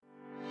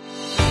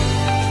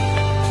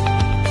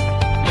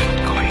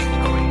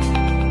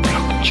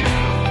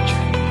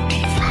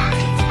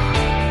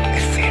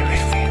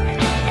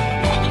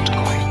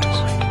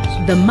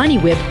the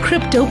MoneyWeb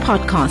Crypto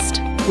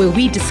Podcast, where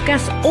we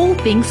discuss all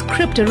things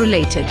crypto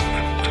related.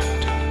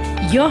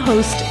 Your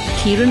host,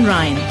 Kieran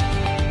Ryan.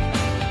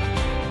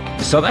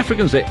 South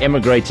Africans are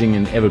emigrating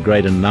in ever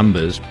greater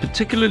numbers,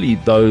 particularly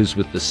those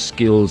with the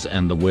skills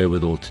and the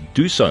wherewithal to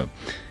do so.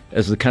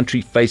 As the country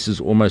faces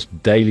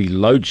almost daily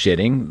load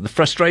shedding, the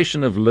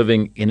frustration of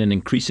living in an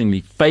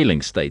increasingly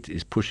failing state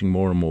is pushing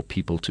more and more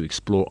people to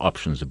explore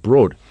options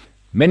abroad.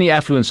 Many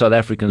affluent South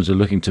Africans are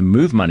looking to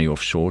move money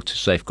offshore to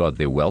safeguard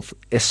their wealth,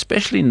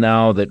 especially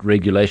now that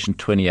Regulation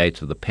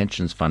 28 of the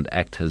Pensions Fund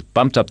Act has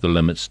bumped up the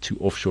limits to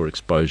offshore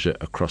exposure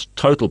across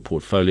total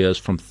portfolios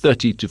from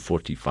 30 to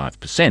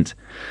 45%.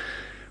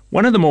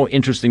 One of the more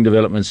interesting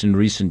developments in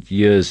recent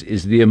years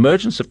is the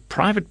emergence of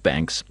private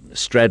banks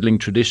straddling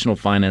traditional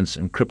finance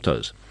and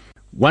cryptos.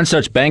 One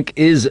such bank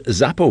is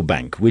Xapo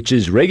Bank, which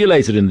is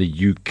regulated in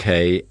the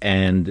UK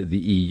and the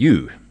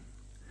EU.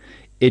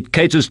 It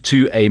caters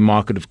to a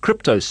market of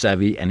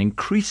crypto-savvy and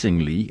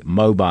increasingly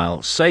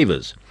mobile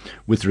savers.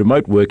 With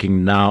remote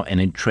working now an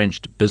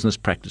entrenched business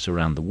practice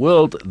around the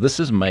world, this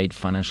has made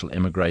financial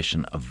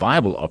immigration a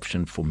viable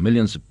option for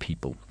millions of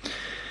people.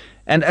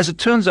 And as it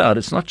turns out,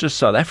 it's not just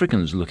South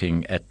Africans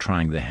looking at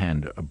trying their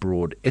hand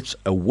abroad. It's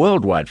a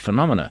worldwide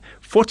phenomenon.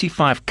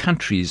 45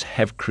 countries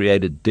have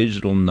created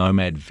digital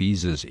nomad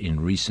visas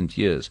in recent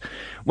years.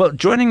 Well,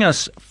 joining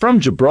us from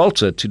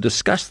Gibraltar to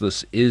discuss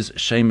this is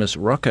Seamus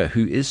Rocker,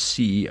 who is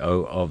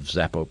CEO of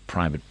Xapo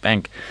Private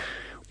Bank.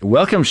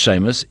 Welcome,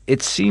 Seamus.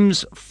 It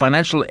seems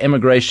financial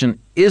immigration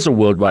is a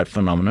worldwide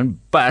phenomenon,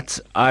 but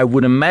I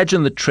would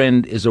imagine the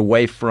trend is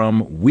away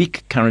from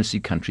weak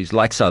currency countries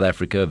like South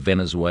Africa,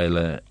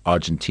 Venezuela,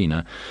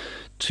 Argentina,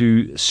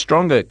 to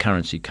stronger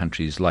currency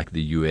countries like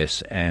the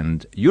US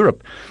and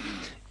Europe.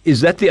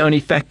 Is that the only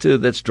factor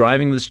that's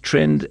driving this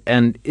trend,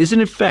 and is it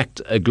in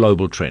fact a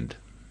global trend?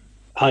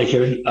 Hi,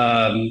 Kieran.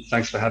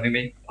 Thanks for having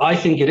me. I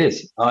think it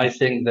is. I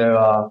think there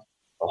are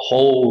a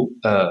whole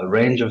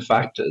range of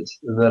factors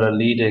that are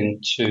leading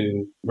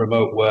to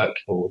remote work,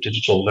 or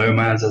digital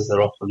nomads as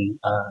they're often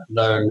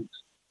known,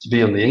 to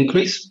be on the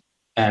increase.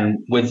 And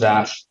with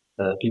that,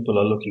 people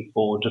are looking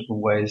for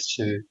different ways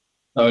to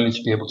not only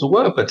to be able to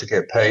work, but to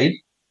get paid,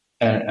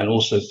 and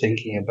also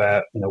thinking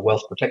about,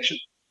 wealth protection.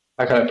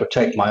 How can I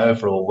protect my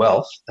overall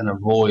wealth and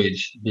avoid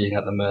being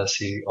at the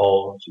mercy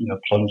of,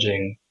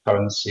 plunging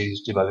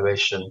currencies,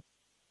 devaluation,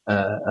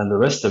 and the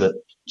rest of it?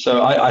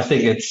 So I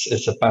think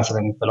it's a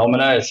fascinating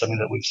phenomenon. It's something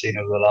that we've seen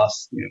over the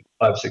last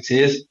 5 or 6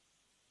 years.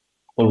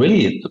 Well,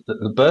 really,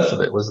 the birth of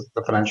it was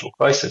the financial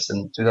crisis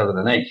in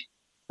 2008,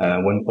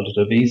 when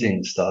quantitative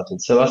easing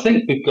started. So I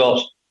think we've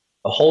got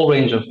a whole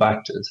range of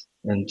factors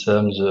in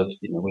terms of,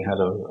 we had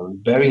a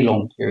very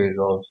long period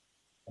of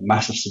a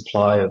massive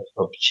supply of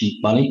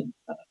cheap money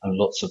and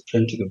lots of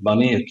printing of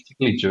money,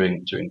 particularly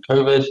during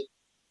COVID.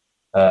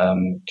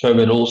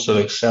 COVID also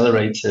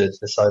accelerated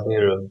this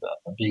idea of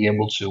being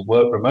able to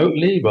work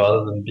remotely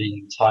rather than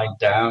being tied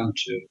down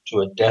to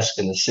a desk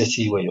in the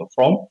city where you're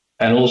from.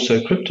 And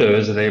also crypto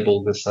has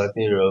enabled this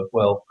idea of,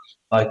 well,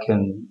 I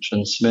can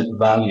transmit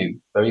value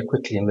very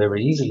quickly and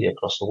very easily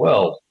across the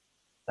world.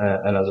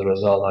 And as a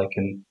result,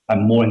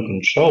 I'm more in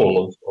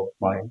control of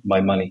my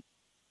money.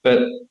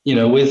 But,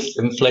 with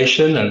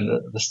inflation and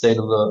the state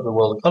of the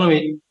world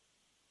economy,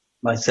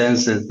 my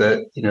sense is that,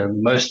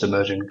 most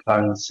emerging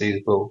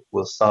currencies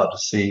will start to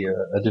see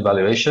a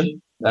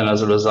devaluation. And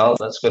as a result,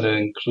 that's going to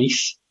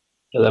increase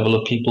the level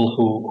of people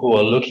who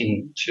are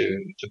looking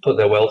to put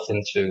their wealth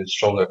into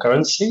stronger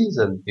currencies,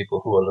 and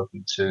people who are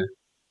looking to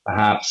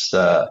perhaps,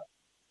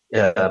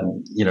 have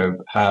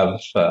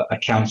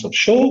accounts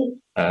offshore,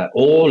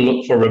 or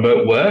look for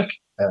remote work,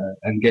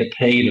 and get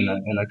paid in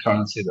a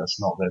currency that's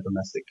not their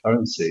domestic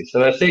currency.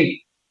 So I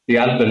think the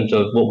advent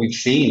of what we've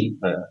seen,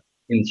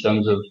 in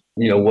terms of,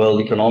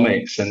 world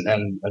economics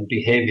and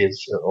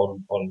behaviors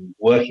on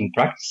working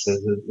practices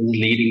is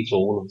leading to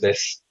all of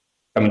this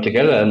coming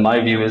together. And my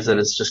view is that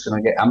it's just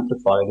going to get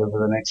amplified over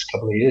the next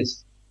couple of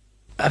years.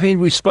 I mean,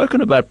 we've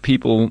spoken about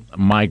people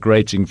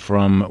migrating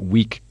from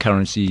weak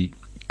currency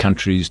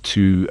countries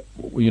to,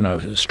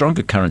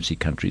 stronger currency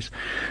countries.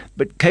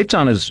 But Cape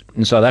Town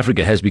in South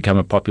Africa has become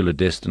a popular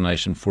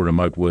destination for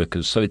remote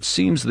workers. So it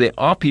seems there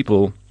are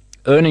people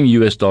earning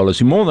US dollars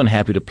who are more than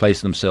happy to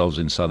place themselves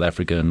in South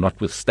Africa,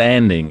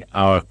 notwithstanding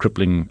our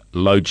crippling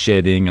load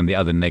shedding and the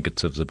other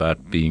negatives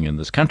about being in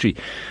this country.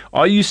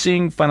 Are you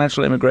seeing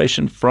financial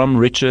immigration from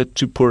richer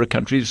to poorer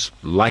countries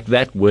like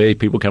that, where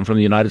people come from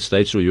the United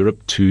States or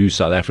Europe to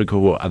South Africa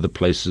or other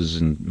places,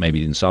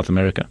 maybe in South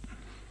America?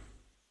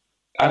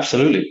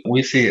 Absolutely.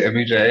 We see it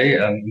every day,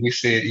 and we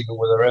see it even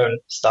with our own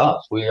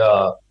staff. We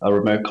are a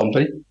remote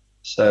company,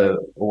 so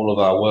all of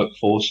our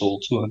workforce,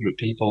 all 200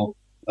 people,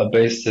 are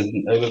based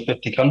in over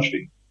 50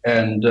 countries,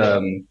 and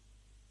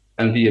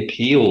the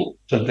appeal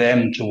for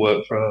them to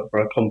work for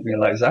a company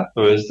like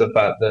Xapo is the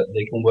fact that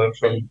they can work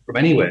from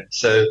anywhere.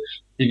 So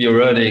if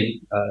you're earning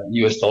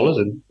US dollars,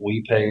 and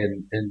we pay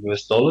in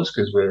US dollars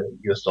because we're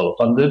US dollar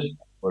funded,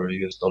 we're a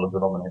US dollar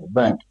denominated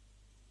bank,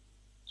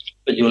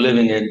 but you're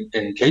living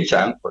in Cape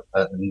Town,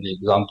 in the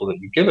example that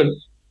you've given,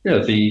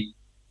 the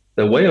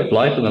the way of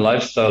life and the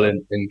lifestyle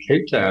in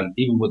Cape Town,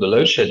 even with the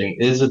load shedding,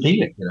 is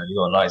appealing. You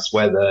got nice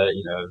weather.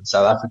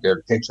 South Africa,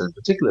 Cape Town in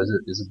particular,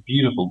 is a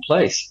beautiful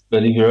place.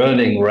 But if you're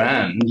earning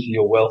rand,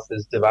 your wealth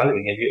is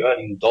devaluing. If you're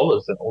earning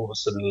dollars, then all of a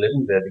sudden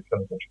living there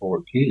becomes much more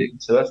appealing.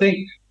 So I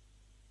think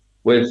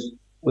with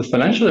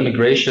financial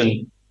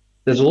immigration,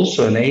 there's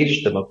also an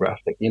age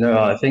demographic.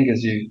 I think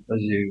as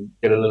you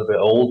get a little bit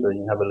older and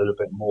you have a little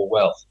bit more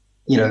wealth,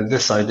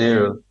 this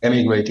idea of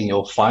emigrating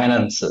your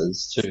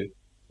finances to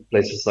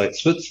places like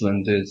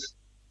Switzerland is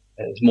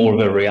more of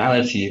a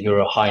reality if you're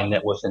a high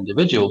net worth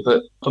individual.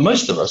 But for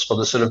most of us, for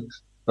the sort of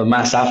the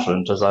mass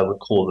affluent, as I would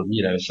call them,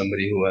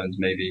 somebody who earns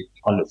maybe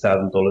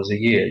 $100,000 a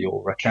year,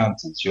 your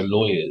accountants, your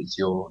lawyers,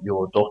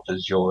 your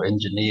doctors, your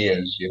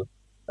engineers,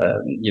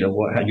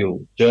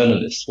 your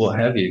journalists, what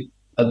have you.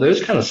 At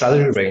those kind of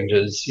salary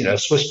ranges, a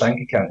Swiss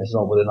bank account is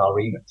not within our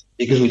remit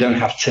because we don't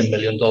have $10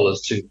 million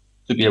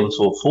to be able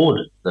to afford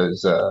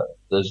those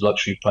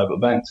luxury private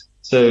banks.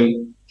 So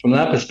from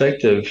that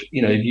perspective,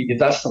 if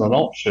that's not an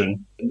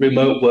option,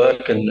 remote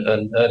work and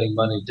earning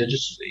money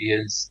digitally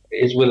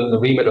is within the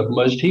remit of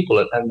most people,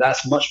 and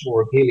that's much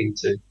more appealing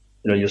to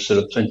your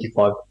sort of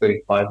 25 to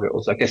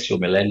 35-year-olds, I guess your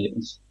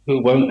millennials,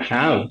 who won't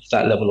have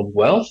that level of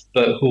wealth,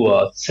 but who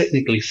are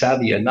technically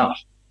savvy enough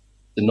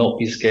to not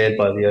be scared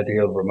by the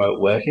idea of remote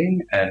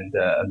working and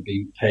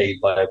being paid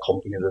by a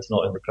company that's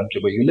not in the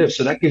country where you live.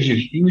 So that gives you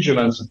huge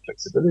amounts of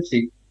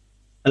flexibility.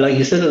 And like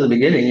you said at the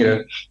beginning,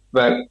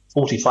 about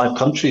 45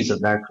 countries have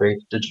now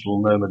created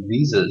digital nomad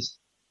visas.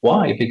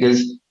 Why?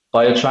 Because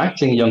by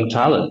attracting young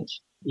talent,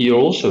 you're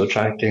also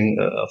attracting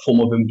a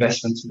form of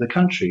investment to the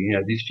country.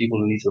 These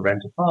people need to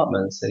rent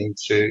apartments. They need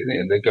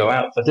to, they go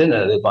out for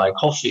dinner. They buy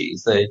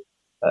coffees. They're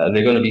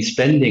going to be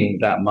spending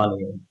that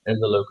money in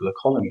the local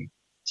economy.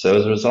 So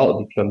as a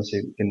result, it becomes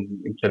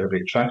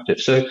incredibly attractive.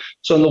 So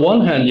on the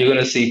one hand, you're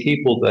going to see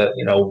people that,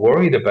 are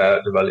worried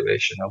about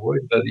devaluation, are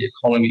worried about the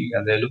economy,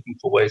 and they're looking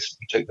for ways to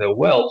protect their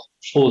wealth.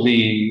 For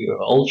the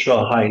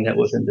ultra high net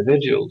worth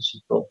individuals,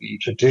 you've got the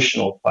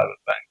traditional private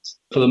banks.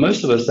 For the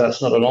most of us,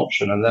 that's not an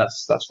option. And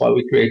that's why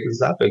we created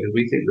Zapper, because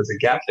we think there's a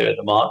gap there in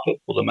the market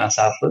for the mass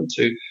affluent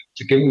to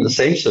give them the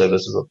same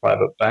service as a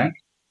private bank,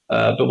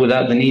 but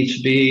without the need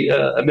to be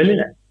a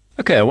millionaire.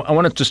 Okay, I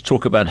want to just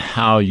talk about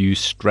how you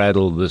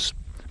straddle this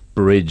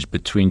bridge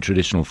between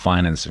traditional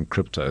finance and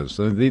crypto.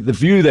 So the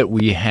view that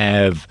we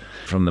have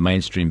from the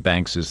mainstream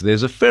banks is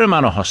there's a fair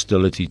amount of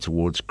hostility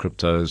towards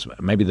cryptos.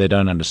 Maybe they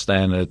don't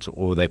understand it,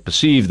 or they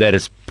perceive that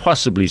it's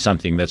possibly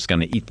something that's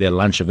going to eat their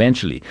lunch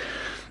eventually.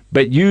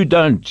 But you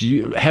don't.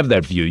 You have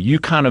that view. You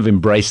kind of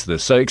embrace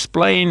this. So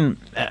explain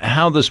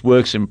how this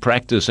works in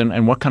practice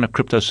and what kind of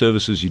crypto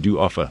services you do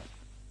offer.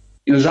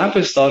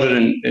 Zapper started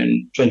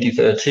in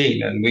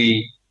 2013, and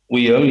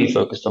we only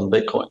focused on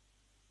Bitcoin.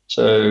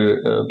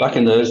 So back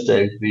in those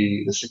days,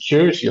 the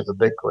security of the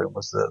Bitcoin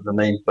was the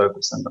main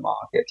focus in the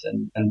market,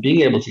 and being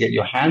able to get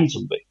your hands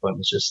on Bitcoin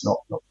was just not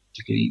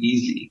particularly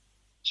easy.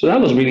 So that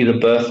was really the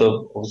birth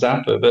of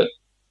Zapper. But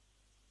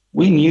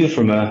we knew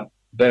from a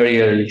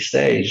very early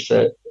stage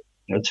that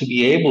to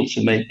be able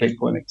to make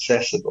Bitcoin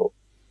accessible,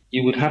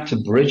 you would have to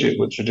bridge it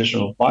with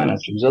traditional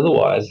finance, because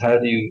otherwise, how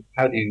do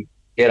you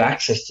get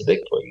access to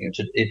Bitcoin?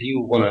 If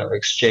you want to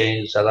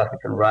exchange South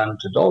African rand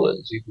to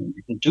dollars, you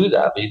can do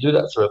that, but you do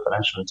that through a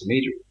financial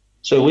intermediary.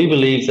 So we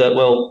believe that,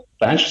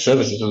 financial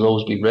services has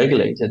always been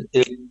regulated.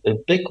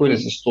 If Bitcoin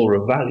is a store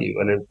of value,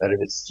 and if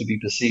it's to be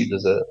perceived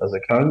as a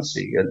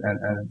currency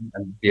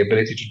and the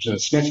ability to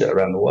transmit it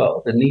around the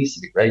world, it needs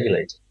to be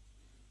regulated.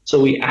 So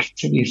we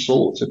actively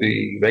sought to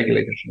be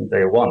regulated from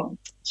day one.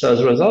 So as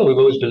a result, we've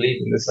always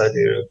believed in this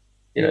idea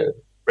of,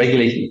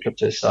 regulating the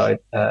crypto side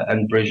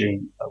and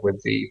bridging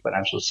with the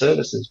financial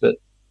services. But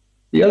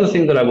the other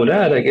thing that I would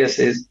add, I guess,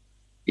 is,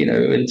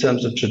 in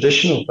terms of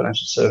traditional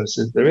financial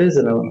services, there is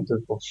an element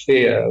of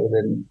fear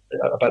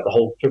about the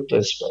whole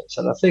crypto space.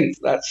 And I think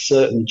that's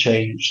certainly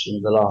changed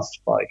in the last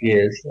 5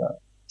 years.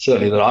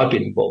 Certainly that I've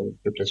been involved in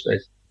the crypto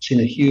space. I've seen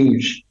a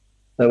huge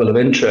level of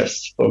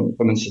interest from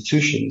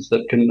institutions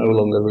that can no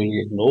longer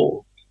really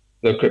ignore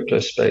the crypto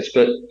space.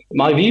 But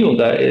my view on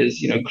that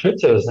is,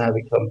 crypto has now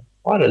become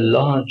quite a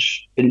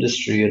large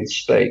industry and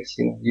space.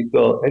 You've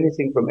got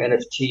anything from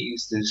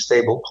NFTs to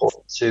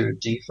stablecoin to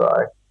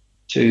DeFi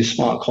to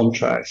smart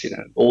contracts,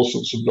 all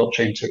sorts of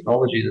blockchain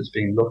technology that's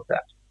being looked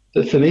at.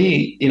 But for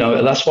me,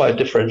 that's why I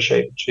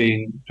differentiate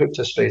between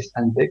crypto space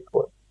and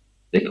Bitcoin.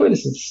 Bitcoin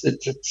is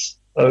its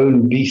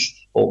own beast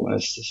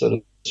almost, so to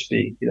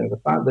speak. The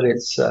fact that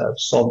it's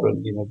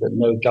sovereign, that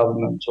no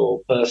government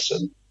or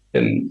person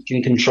can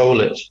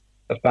control it.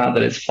 The fact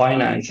that it's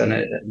finance and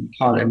it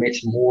can't emit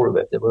more of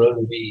it. There will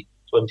only be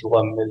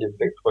 21 million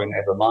Bitcoin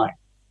ever mined.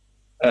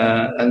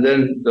 And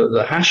then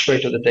the hash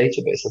rate of the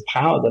database, the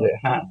power that it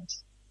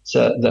has,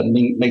 so that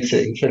makes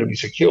it incredibly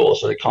secure,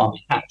 so it can't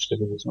be hacked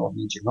because it's not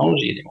new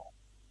technology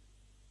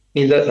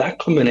anymore. That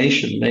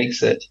combination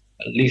makes it,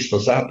 at least for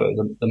Zapper,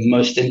 the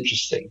most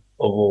interesting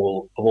of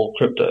all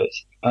cryptos.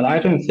 And I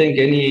don't think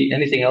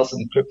anything else in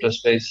the crypto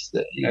space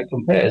that,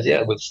 compares,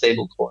 with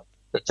stablecoin.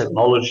 the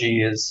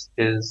technology is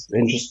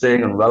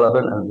interesting and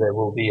relevant, and there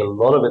will be a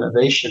lot of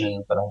innovation in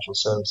the financial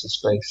services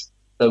space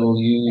that will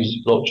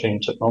use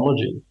blockchain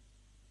technology.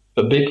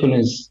 But Bitcoin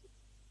is,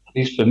 at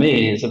least for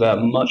me, is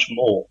about much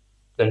more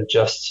than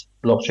just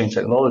blockchain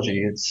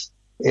technology. It's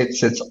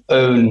its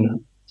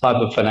own type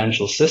of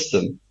financial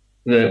system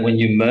that when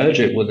you merge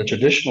it with a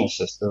traditional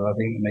system, I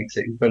think it makes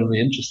it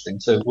incredibly interesting.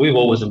 So we've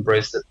always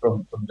embraced it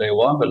from day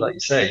one. But like you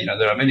say,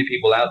 there are many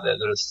people out there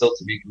that are still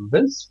to be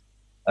convinced,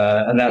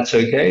 and that's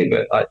okay.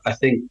 But I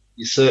think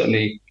you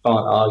certainly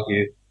can't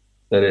argue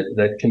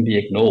that can be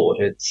ignored.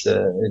 It's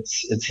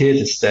here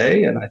to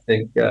stay, and I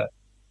think the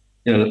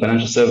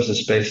financial services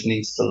space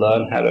needs to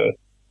learn how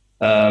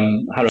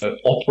to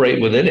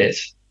operate within it,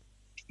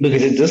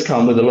 because it does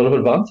come with a lot of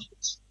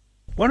advantages.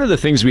 One of the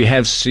things we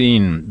have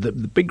seen, the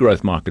big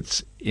growth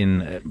markets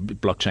in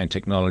blockchain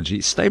technology,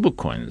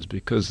 stablecoins,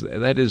 because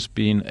that has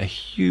been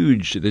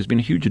there's been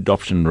a huge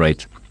adoption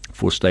rate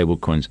for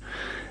stablecoins.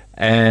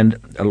 And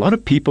a lot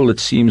of people, it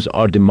seems,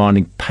 are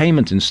demanding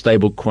payment in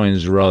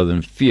stablecoins rather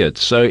than fiat.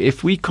 So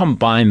if we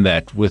combine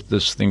that with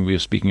this thing we were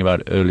speaking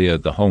about earlier,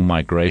 the whole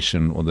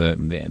migration or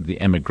the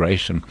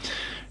emigration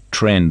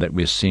trend that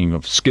we're seeing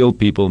of skilled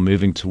people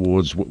moving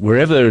towards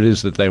wherever it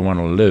is that they want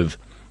to live,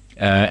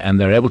 and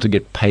they're able to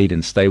get paid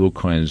in stable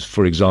coins,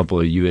 for example,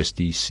 a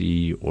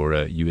USDC or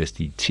a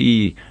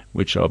USDT,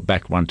 which are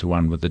backed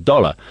one-to-one with the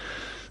dollar.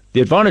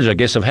 The advantage, I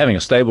guess, of having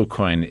a stable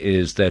coin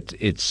is that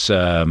it's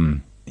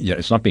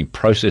not being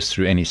processed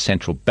through any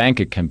central bank.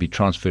 It can be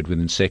transferred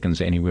within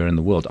seconds anywhere in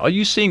the world. Are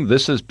you seeing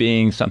this as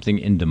being something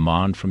in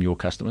demand from your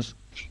customers?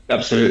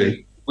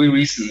 Absolutely. We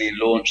recently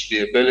launched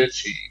the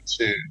ability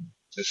to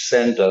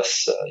send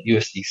us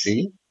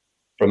USDC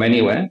from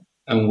anywhere,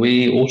 and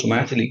we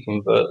automatically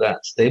convert that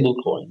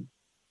stablecoin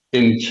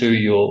into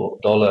your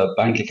dollar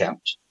bank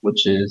account,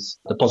 which is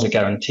deposit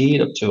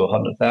guaranteed up to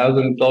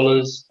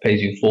 $100,000,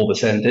 pays you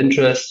 4%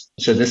 interest.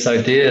 So this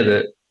idea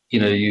that,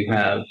 you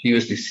have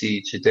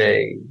USDC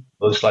today,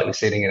 most likely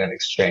sitting in an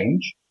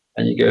exchange,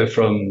 and you go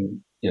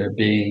from,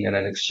 being in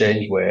an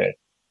exchange where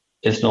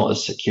it's not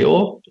as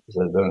secure because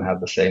they don't have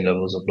the same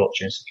levels of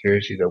blockchain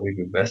security that we've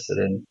invested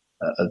in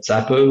at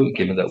Xapo,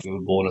 given that we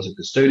were born as a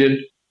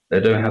custodian. They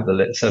don't have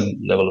the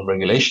same level of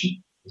regulation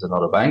as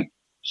another bank.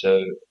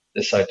 So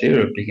this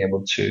idea of being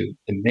able to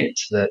emit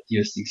that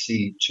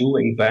USDC to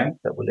a bank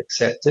that will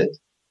accept it,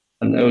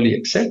 and not only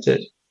accept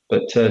it,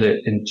 but turn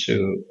it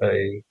into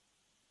a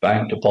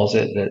bank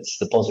deposit that's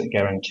deposit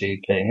guaranteed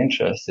paying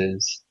interest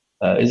is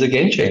a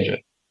game changer.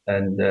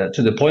 And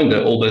to the point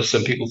that almost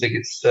some people think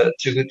it's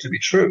too good to be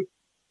true.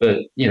 But,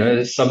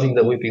 it's something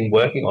that we've been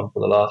working on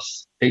for the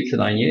last 8 to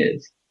 9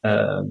 years.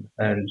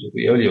 And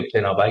we only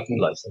obtained our banking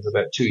license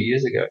about 2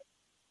 years ago.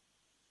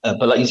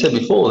 But like you said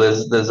before,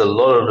 there's a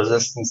lot of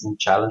resistance and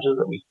challenges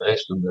that we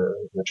face from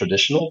the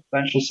traditional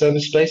financial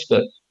service space,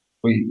 but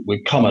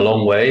we've come a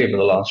long way over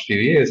the last few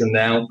years. And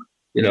now,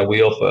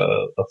 we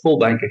offer a full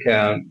bank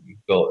account. You've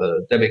got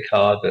a debit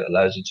card that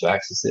allows you to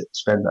access it,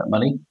 spend that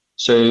money.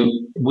 So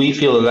we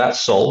feel that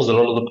solves a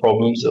lot of the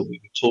problems that we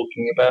were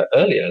talking about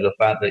earlier. The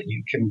fact that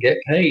you can get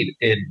paid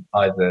in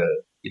either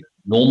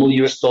normal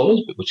US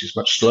dollars, which is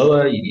much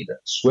slower. You need a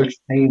SWIFT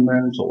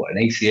payment or an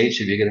ACH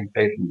if you're getting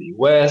paid from the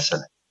US,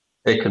 and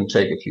it can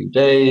take a few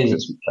days.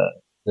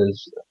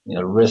 There's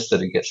risk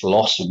that it gets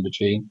lost in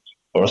between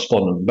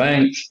correspondent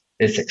banks.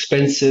 It's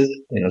expensive.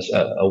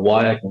 A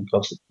wire can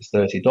cost up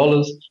to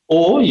 $30.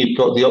 Or you've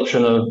got the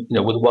option of,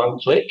 with one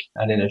click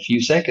and in a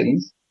few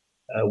seconds,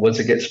 once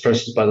it gets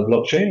processed by the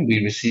blockchain,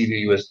 we receive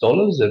your US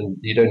dollars and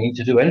you don't need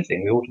to do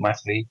anything. We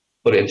automatically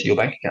put it into your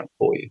bank account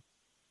for you.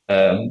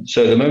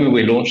 So the moment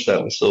we launched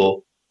that, we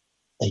saw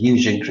a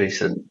huge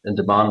increase in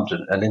demand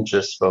and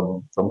interest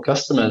from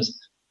customers.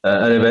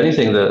 And if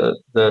anything,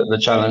 the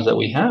challenge that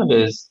we have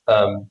is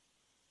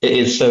it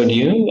is so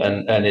new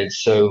and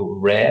it's so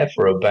rare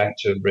for a bank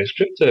to embrace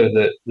crypto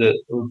that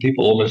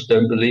people almost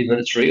don't believe that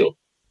it's real.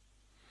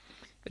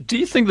 Do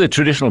you think the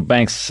traditional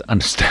banks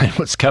understand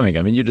what's coming?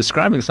 I mean, you're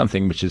describing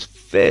something which is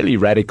fairly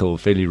radical,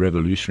 fairly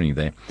revolutionary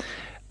there.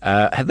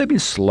 Have they been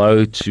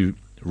slow to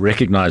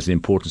recognize the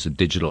importance of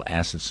digital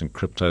assets and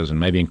cryptos and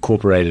maybe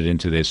incorporate it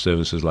into their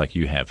services like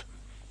you have?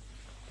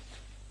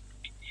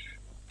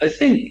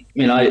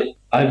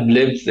 I've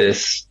lived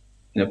this,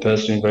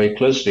 personally very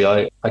closely.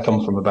 I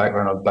come from a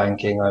background of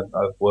banking.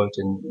 I've worked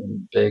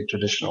in big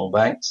traditional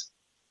banks.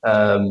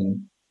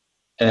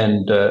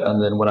 And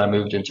then when I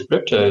moved into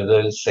crypto,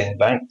 those same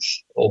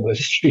banks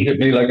almost treated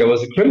me like I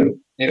was a criminal.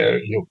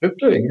 You're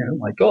crypto, oh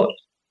my God.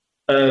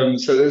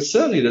 So there's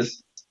certainly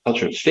this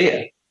culture of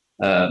fear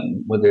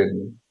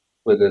within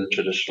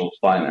traditional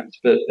finance.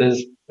 But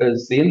as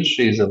the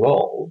industry has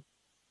evolved,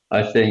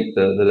 I think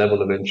the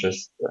level of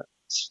interest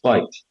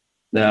spiked.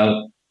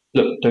 Now,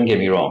 look, don't get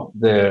me wrong.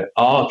 There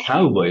are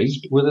cowboys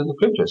within the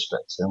crypto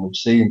space, and we've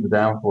seen the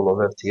downfall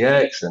of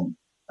FTX and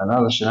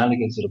other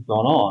shenanigans that have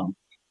gone on.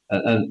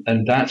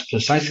 And that's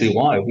precisely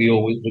why we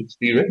always look to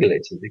be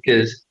regulated,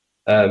 because,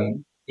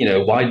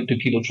 why do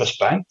people trust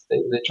banks? They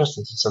trust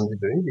it to some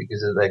degree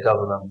because they're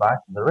government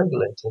backed and they're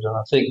regulated. And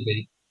I think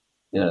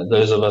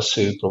those of us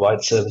who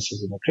provide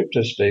services in the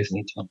crypto space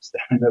need to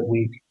understand that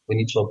we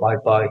need to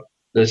abide by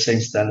those same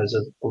standards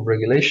of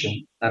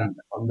regulation. And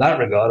on that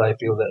regard, I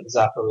feel that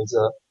Xapo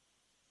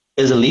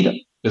is a leader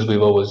because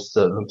we've always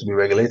looked to be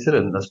regulated.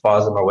 And as far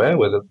as I'm aware,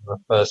 we're the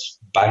first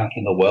bank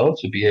in the world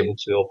to be able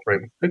to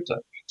operate with crypto.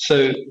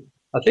 So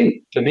I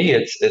think for me,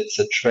 it's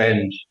a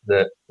trend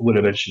that will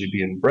eventually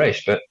be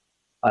embraced. But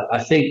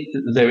I think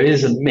there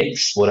is a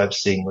mix, what I've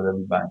seen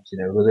within banks.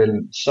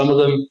 Within some of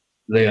them,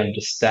 they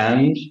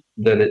understand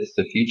that it's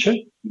the future,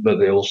 but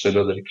they also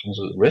know that it comes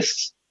with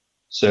risks.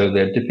 So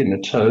they're dipping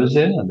their toes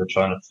in and they're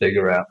trying to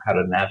figure out how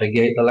to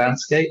navigate the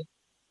landscape.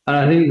 And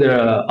I think there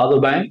are other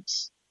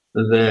banks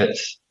that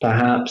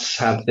perhaps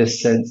have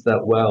this sense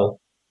that, well,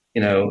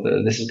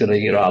 this is going to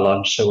eat our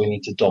lunch, so we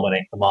need to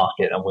dominate the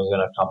market and we're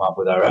going to come up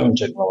with our own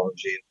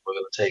technology and we're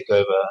going to take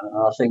over.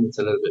 And I think it's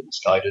a little bit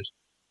misguided.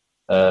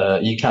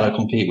 You cannot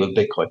compete with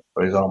Bitcoin,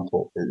 for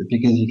example,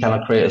 because you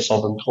cannot create a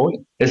sovereign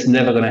coin. It's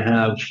never going to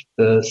have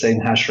the same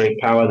hash rate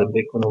power that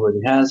Bitcoin already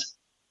has.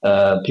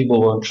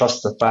 People won't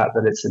trust the fact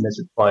that it's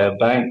emitted by a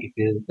bank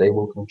because they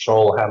will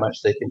control how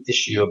much they can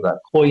issue of that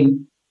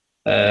coin.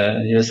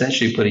 You're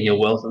essentially putting your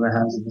wealth in the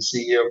hands of the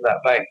CEO of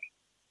that bank.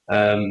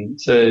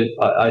 So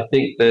I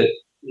think that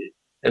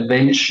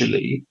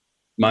eventually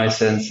my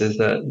sense is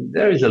that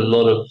there is a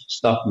lot of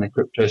stuff in the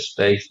crypto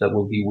space that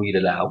will be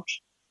weeded out.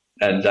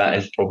 And that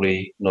is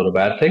probably not a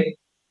bad thing.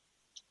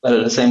 But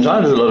at the same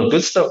time, there's a lot of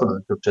good stuff in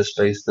the crypto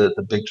space that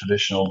the big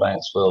traditional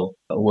banks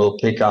will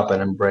pick up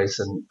and embrace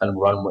and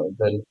run with.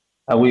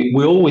 And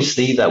we always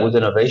see that with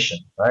innovation,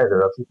 right?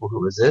 There are people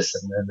who resist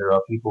and then there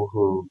are people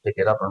who pick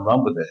it up and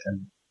run with it.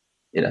 And,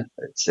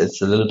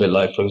 it's a little bit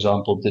like, for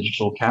example,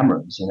 digital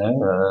cameras,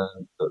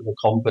 the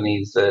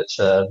companies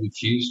that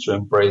refused to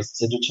embrace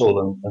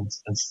digital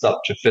and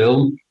stuck to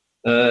film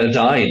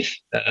died.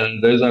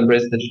 And those that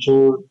embraced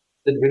digital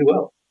did really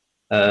well.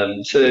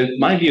 So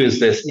my view is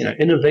this,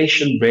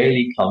 innovation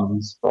rarely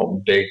comes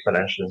from big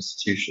financial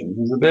institutions.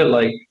 It's a bit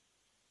like,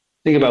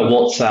 think about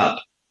WhatsApp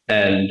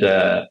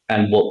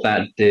and what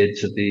that did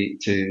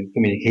to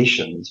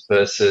communications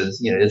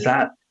versus, is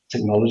that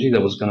technology that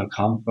was going to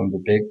come from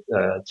the big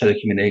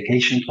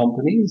telecommunication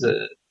companies?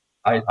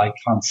 I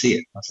can't see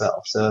it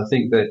myself. So I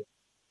think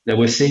that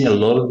we're seeing a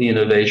lot of the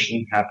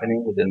innovation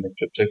happening within the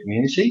crypto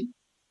community.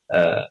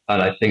 And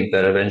I think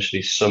that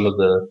eventually some of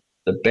the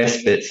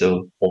best bits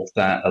of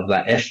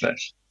that effort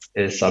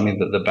is something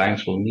that the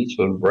banks will need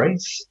to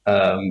embrace,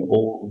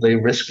 or they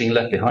risk being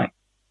left behind.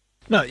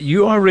 Now,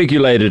 you are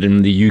regulated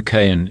in the UK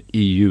and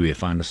EU,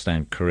 if I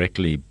understand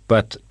correctly,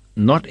 but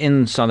not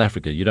in South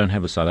Africa. You don't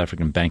have a South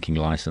African banking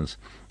license.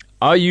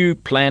 Are you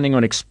planning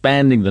on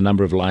expanding the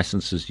number of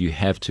licenses you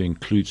have to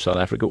include South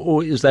Africa,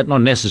 or is that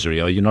not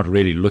necessary? Are you not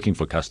really looking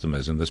for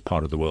customers in this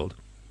part of the world?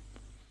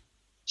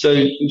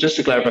 So just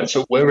to clarify,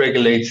 so we're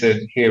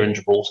regulated here in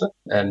Gibraltar,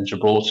 and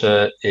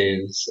Gibraltar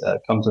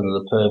comes under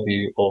the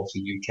purview of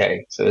the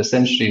UK. So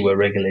essentially, we're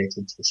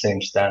regulated to the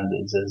same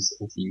standards as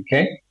the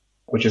UK,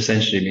 which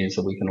essentially means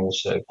that we can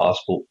also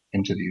passport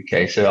into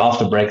the UK. So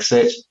after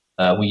Brexit,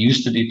 we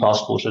used to be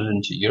passported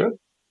into Europe,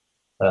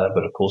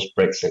 but of course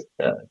Brexit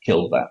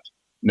killed that.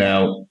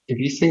 Now, if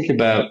you think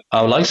about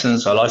our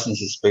license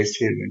is based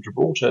here in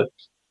Gibraltar,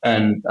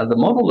 and the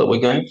model that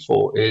we're going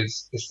for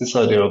is this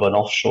idea of an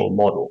offshore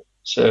model.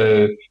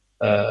 So,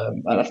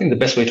 and I think the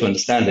best way to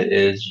understand it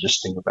is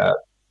just think about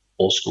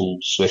old school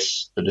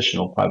Swiss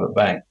traditional private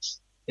banks.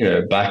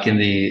 Back in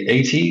the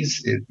 80s,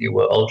 if you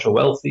were ultra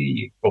wealthy,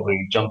 you'd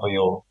probably jump on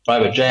your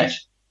private jet,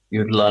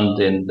 you'd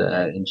land in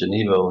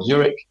Geneva or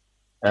Zurich,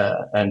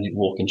 and you'd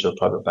walk into a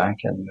private bank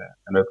and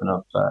open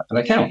up an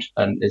account.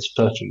 And it's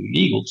perfectly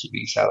legal to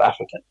be South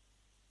African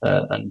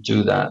and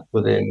do that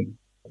within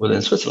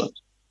Switzerland.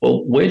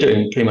 Well, we're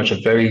doing pretty much a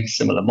very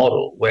similar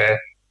model where,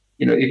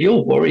 if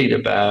you're worried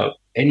about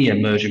any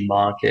emerging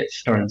market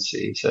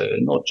currency, so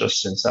not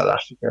just in South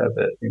Africa,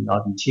 but in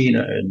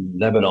Argentina, in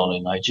Lebanon,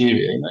 in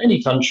Nigeria,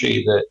 any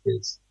country that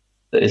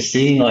is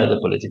seeing either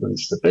political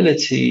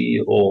instability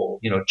or,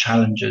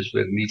 challenges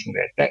with meeting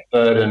their debt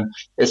burden,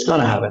 it's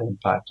going to have an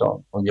impact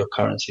on your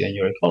currency and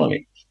your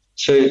economy.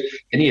 So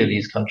any of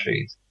these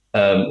countries,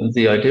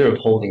 the idea of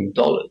holding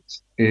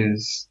dollars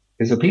is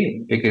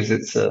appealing because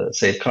it's a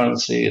safe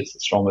currency. It's the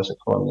strongest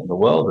economy in the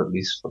world, at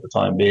least for the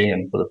time being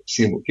and for the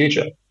foreseeable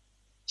future.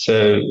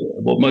 So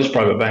what most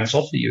private banks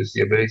offer you is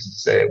the ability to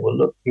say, well,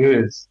 look,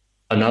 here is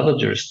another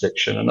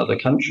jurisdiction, another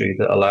country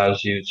that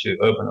allows you to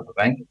open up a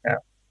bank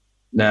account.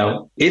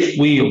 Now, if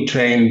we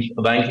obtained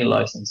a banking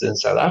license in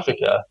South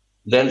Africa,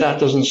 then that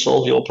doesn't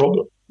solve your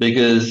problem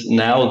because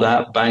now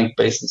that bank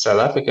based in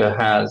South Africa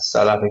has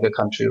South Africa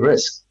country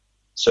risk.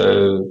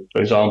 So,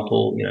 for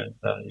example,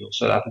 your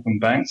South African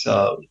banks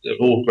they're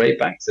all great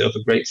banks. They offer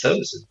great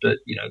services, but,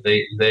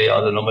 they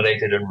are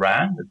denominated in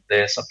rand.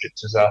 They're subject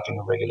to South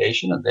African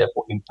regulation and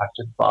therefore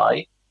impacted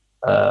by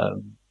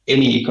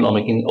any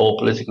economic or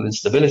political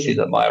instability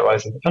that might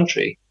arise in the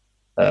country.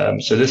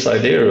 So this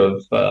idea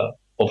of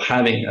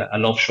having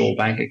an offshore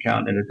bank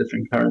account in a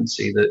different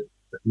currency that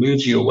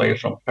moves you away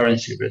from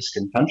currency risk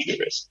and country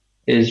risk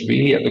is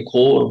really at the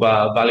core of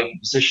our value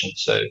proposition.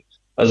 So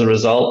as a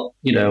result,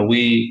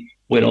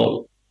 we're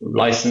not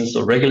licensed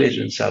or regulated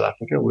in South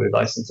Africa. We're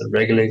licensed and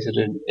regulated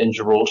in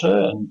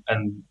Gibraltar,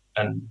 and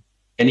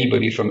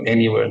anybody from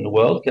anywhere in the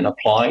world can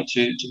apply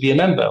to be a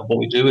member. What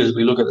we do is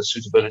we look at the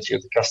suitability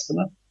of the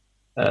customer,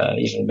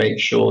 make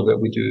sure that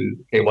we do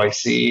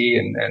KYC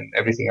and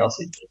everything else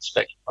that you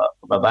expect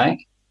from a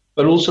bank,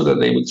 but also that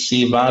they would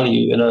see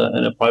value in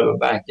a private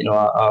bank.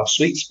 Our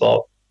sweet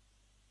spot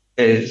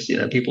is,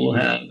 people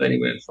have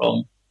anywhere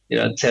from,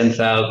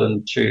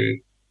 10,000 to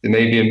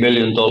maybe $1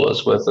 million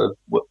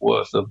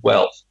worth of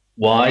wealth.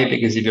 Why?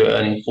 Because if you're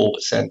earning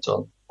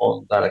 4%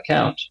 on that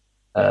account,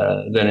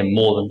 then it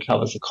more than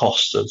covers the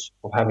cost of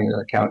having an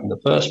account in the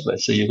first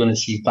place. So you're going to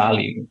see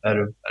value out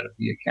of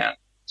the account.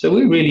 So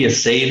we're really a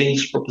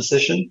savings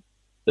proposition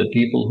that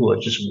people who are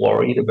just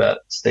worried about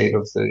the state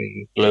of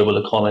the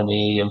global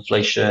economy,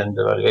 inflation,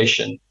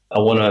 devaluation,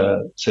 want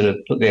to sort of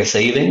put their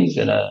savings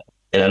in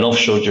an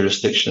offshore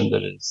jurisdiction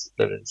that is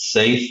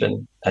safe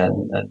and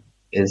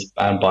is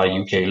bound by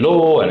UK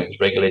law and is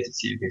regulated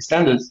to UK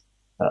standards,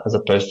 as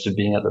opposed to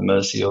being at the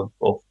mercy of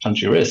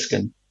country risk.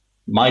 And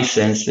my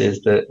sense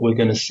is that we're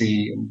going to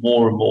see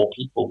more and more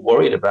people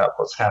worried about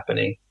what's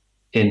happening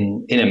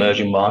in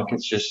emerging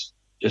markets, just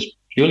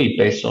purely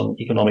based on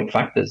economic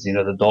factors.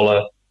 The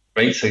dollar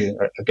rates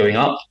are going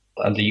up,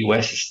 and the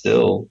US is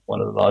still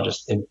one of the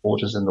largest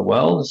importers in the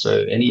world.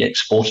 So any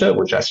exporter,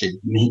 which actually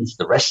means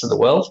the rest of the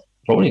world,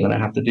 probably going to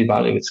have to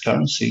devalue its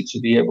currency to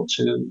be able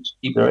to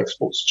keep their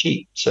exports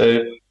cheap.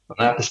 So from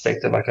that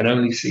perspective, I can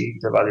only see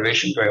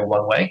devaluation going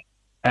one way.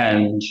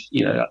 And,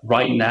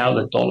 right now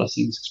the dollar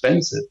seems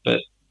expensive, but,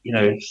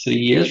 3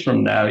 years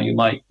from now, you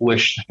might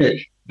wish that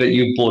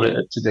you bought it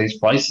at today's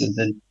prices.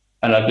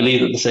 And I believe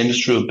that the same is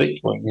true of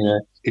Bitcoin.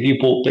 If you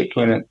bought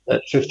Bitcoin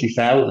at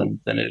 50,000,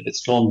 then if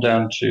it's gone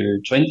down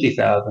to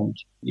 20,000,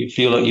 you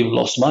feel like you've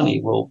lost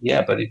money. Well,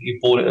 yeah, but if you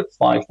bought it at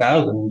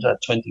 5,000, at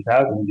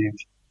 20,000,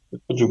 you've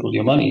quadrupled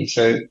your money.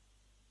 So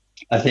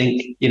I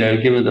think,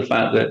 given the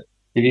fact that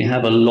if you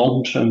have a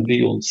long-term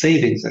view on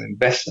savings and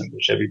investment,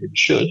 which everybody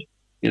should,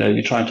 if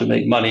you're trying to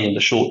make money in the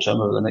short term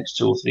over the next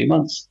 2 or 3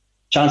 months,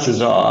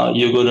 chances are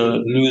you're going to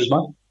lose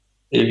money.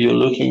 If you're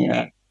looking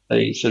at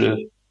a sort of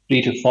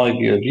 3 to 5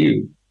 year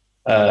view,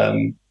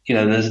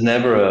 there's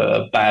never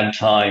a bad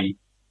time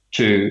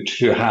to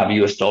have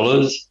US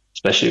dollars,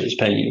 especially if it's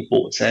paying you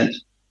 4%.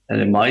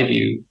 And in my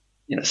view,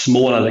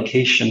 small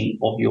allocation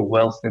of your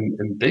wealth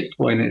in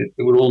Bitcoin,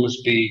 it would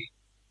almost be,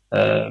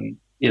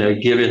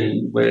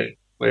 given where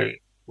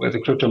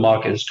the crypto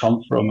market has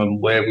come from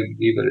and where we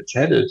believe that it's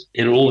headed,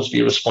 it'll always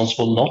be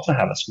responsible not to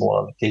have a small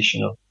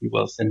allocation of your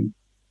wealth in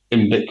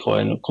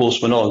Bitcoin. Of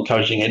course, we're not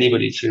encouraging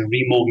anybody to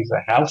remortgage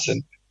their house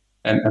and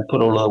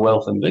put all their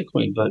wealth in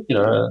Bitcoin, but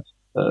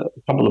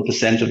a couple of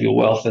percent of your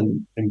wealth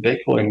in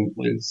Bitcoin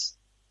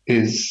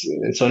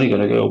it's only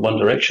going to go one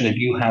direction if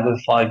you have a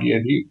 5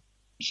 year view.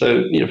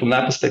 So, from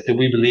that perspective,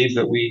 we believe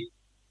that we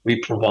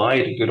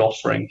provide a good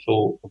offering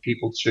for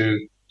people to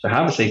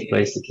have a safe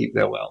place to keep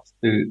their wealth,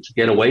 to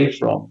get away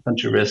from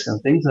country risk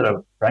and things that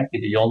are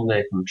frankly beyond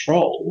their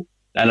control.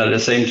 And at the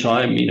same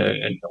time,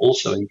 and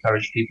also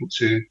encourage people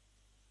to,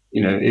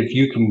 if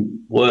you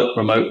can work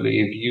remotely,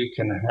 if you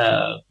can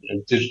have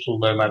digital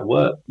nomad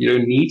work, you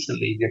don't need to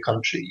leave your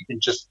country. You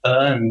can just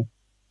earn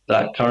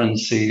that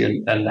currency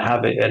and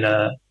have it in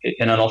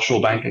an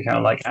offshore bank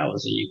account like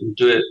ours. And you can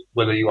do it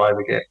whether you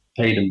either get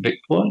paid in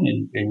Bitcoin,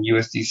 in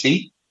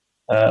USDC,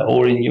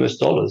 or in US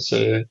dollars.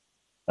 So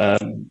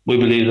we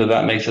believe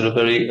that makes it a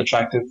very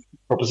attractive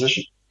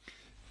proposition.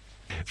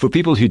 For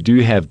people who do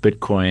have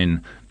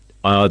Bitcoin,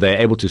 are they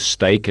able to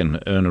stake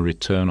and earn a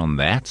return on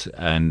that?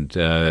 And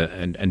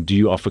do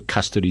you offer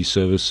custody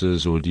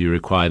services, or do you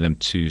require them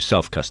to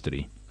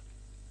self-custody?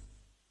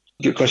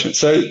 Good question.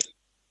 So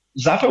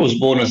Xapo was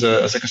born as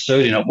a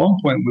custodian. At one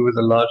point, we were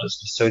the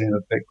largest custodian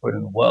of Bitcoin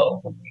in the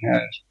world, and we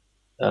had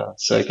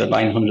circa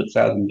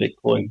 900,000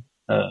 Bitcoin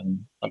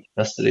under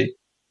custody.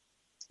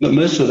 But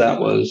most of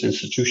that was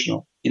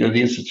institutional.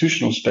 The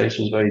institutional space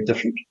was very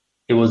different.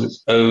 It was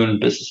its own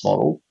business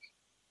model,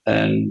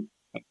 and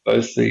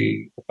both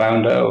the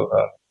founder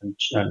and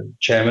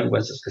chairman,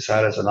 Wences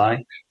Casares, and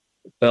I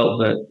felt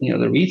that,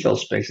 the retail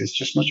space is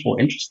just much more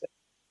interesting,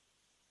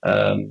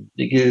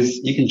 because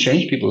you can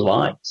change people's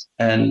lives.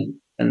 And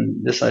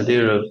this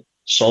idea of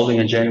solving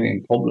a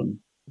genuine problem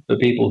for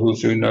people who,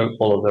 through no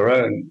fault of their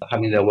own, are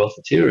having their wealth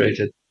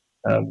deteriorated,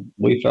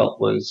 we felt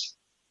was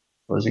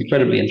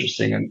incredibly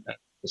interesting and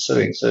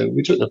pursuing. So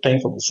we took the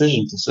painful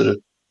decision to sort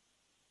of,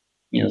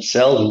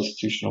 sell the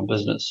institutional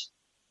business,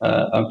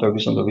 and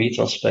focus on the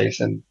retail space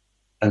and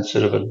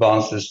sort of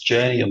advance this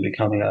journey on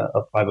becoming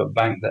a private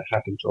bank that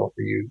happened to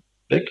offer you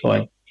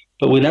Bitcoin.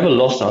 But we never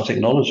lost our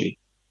technology.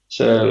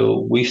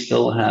 So we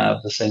still have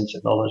the same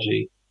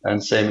technology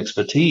and same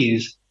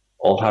expertise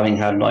of having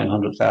had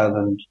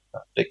 900,000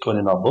 Bitcoin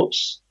in our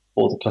books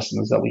for the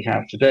customers that we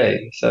have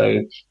today. So,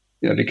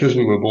 because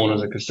we were born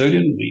as a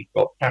custodian, we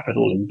got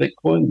capital in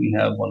Bitcoin. We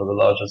have one of the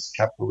largest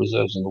capital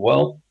reserves in the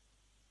world.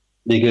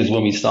 because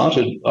when we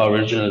started, our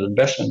original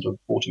investment of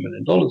 $40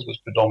 million was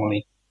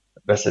predominantly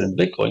invested in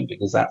Bitcoin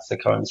because that's the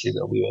currency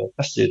that we were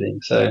custodying.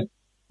 So,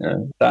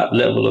 that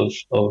level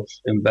of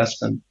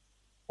investment,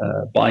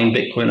 buying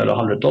Bitcoin at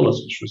 $100,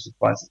 which was the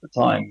price at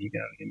the time, you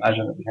can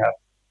imagine that we have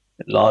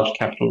large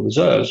capital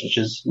reserves, which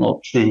is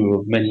not true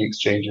of many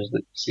exchanges that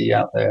you see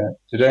out there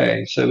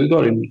today. So we've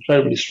got an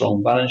incredibly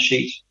strong balance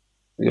sheet.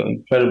 We've got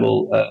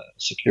incredible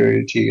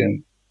security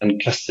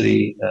and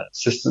custody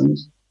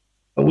systems.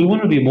 But we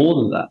want to be more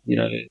than that.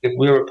 If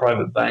we're a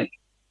private bank,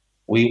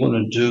 we want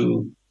to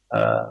do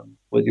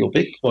with your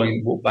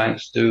Bitcoin what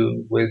banks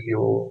do with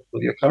your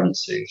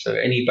currency. So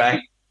any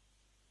bank,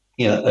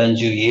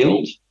 earns you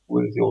yield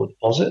with your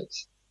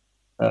deposits,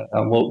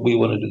 and what we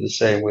want to do the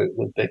same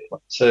with Bitcoin.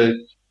 So,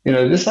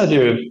 this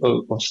idea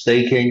of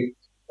staking,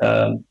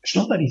 it's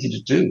not that easy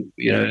to do.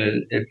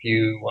 If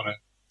you want to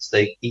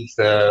stake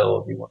Ether,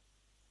 or if you want,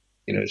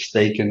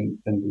 stake in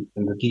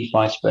the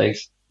DeFi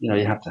space, you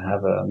have to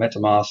have a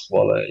MetaMask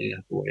wallet. You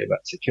have to worry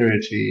about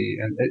security,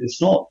 and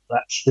it's not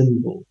that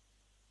simple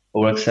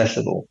or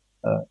accessible.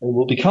 It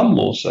will become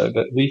more so,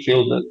 but we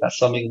feel that that's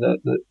something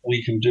that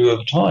we can do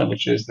over time,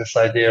 which is this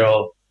idea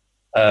of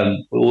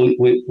we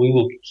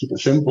will keep it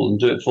simple and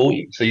do it for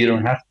you, so you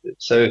don't have to.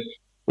 So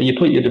when you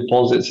put your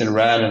deposits in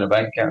Rand in a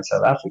bank account in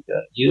South Africa,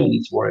 you don't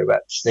need to worry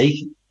about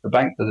staking. The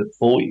bank does it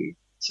for you.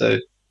 So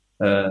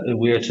if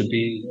we are to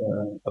be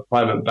a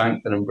private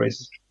bank that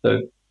embraces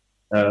crypto,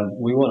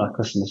 we want our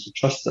customers to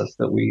trust us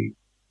that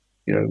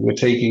we're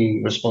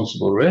taking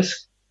responsible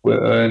risk,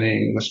 we're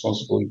earning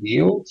responsible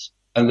yields,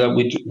 and that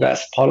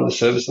that's part of the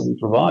service that we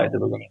provide, that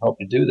we're going to help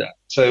you do that.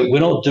 So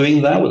we're not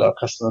doing that with our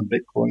customer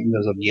Bitcoin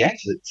as of yet.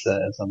 It's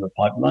on the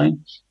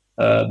pipeline.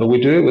 But we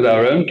do it with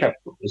our own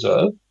capital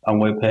reserve, and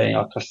we're paying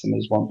our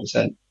customers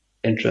 1%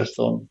 interest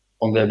on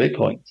their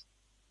Bitcoins.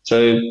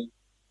 So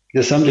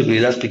to some degree,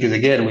 that's because,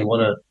 again, we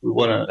want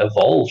to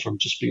evolve from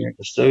just being a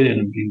custodian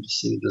and being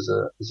perceived as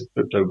a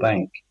crypto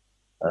bank.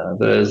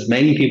 There's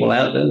many people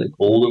out there that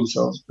call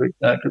themselves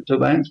crypto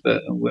banks,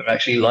 but we're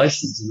actually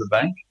licensed as a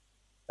bank.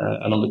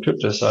 And on the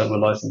crypto side, we're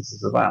licensed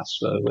as a VAS.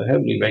 So we're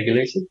heavily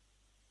regulated.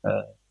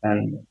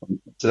 And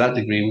to that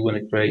degree, we want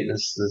to create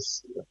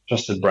this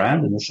trusted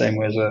brand in the same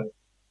way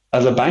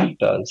as a bank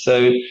does.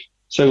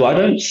 So I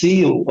don't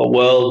see a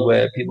world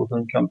where people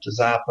can come to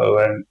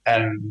Xapo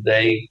and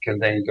they can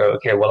then go,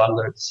 okay, well, I'm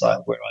going to decide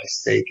where I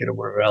stake it or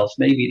wherever else.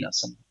 Maybe that's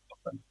something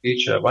in the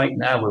future. Right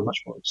now, we're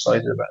much more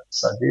excited about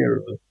this idea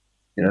of,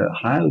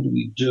 how do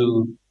we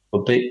do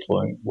for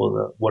Bitcoin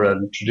what a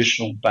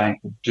traditional bank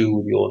would do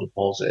with your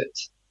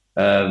deposits?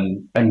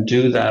 And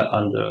do that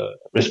under a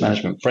risk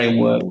management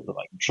framework with the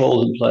right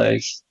controls in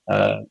place,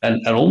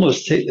 and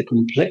almost take the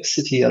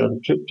complexity out of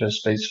the crypto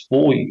space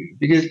for you,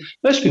 because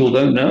most people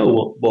don't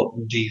know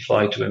what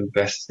DeFi to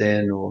invest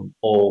in,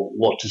 or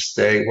what to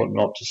stake, what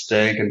not to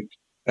stake,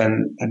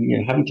 and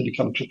having to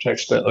become a crypto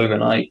expert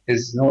overnight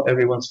is not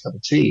everyone's cup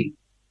of tea.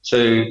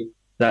 So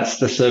that's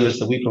the service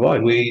that we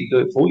provide. We do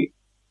it for you.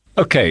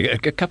 Okay, a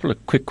couple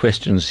of quick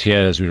questions here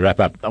as we wrap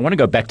up. I want to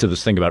go back to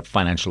this thing about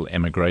financial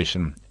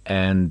emigration.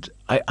 And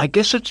I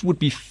guess it would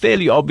be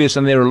fairly obvious,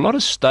 and there are a lot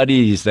of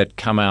studies that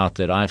come out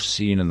that I've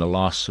seen in the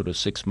last sort of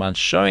 6 months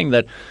showing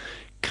that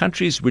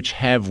countries which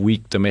have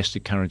weak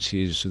domestic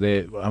currencies,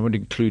 I would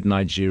include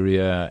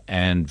Nigeria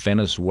and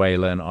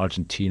Venezuela and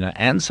Argentina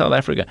and South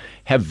Africa,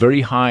 have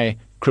very high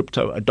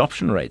crypto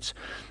adoption rates.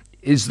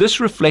 Is this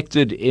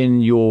reflected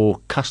in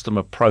your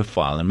customer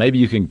profile? And maybe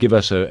you can give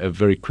us a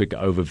very quick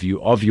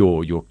overview of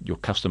your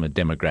customer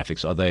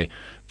demographics. Are they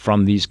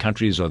from these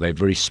countries? Are they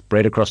very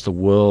spread across the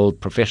world?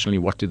 Professionally,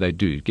 what do they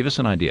do? Give us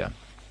an idea.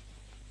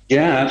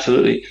 Yeah,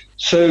 absolutely.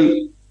 So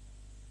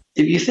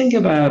if you think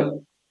about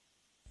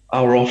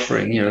our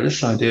offering,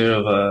 this idea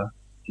of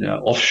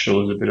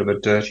offshore is a bit of a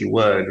dirty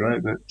word,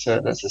 right?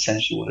 But that's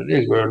essentially what it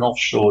is. We're an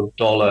offshore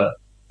dollar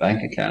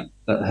bank account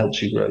that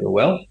helps you grow your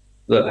wealth,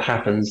 that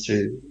happens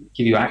to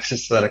give you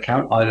access to that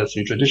account either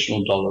through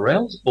traditional dollar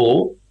rails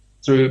or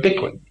through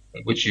Bitcoin,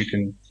 which you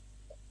can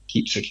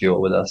keep secure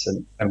with us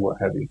and what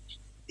have you.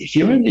 If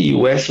you're in the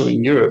US or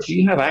in Europe,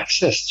 you have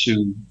access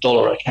to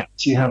dollar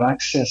accounts, you have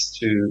access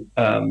to,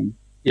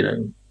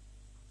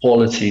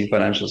 quality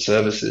financial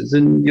services,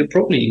 and you're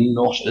probably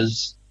not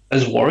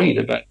as worried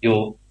about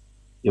your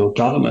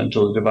government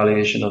or the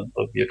devaluation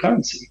of your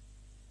currency.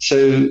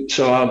 So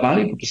our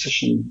value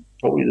proposition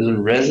probably doesn't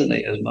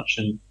resonate as much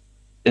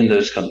in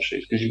those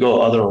countries because you've got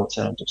other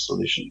alternative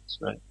solutions,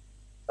 right?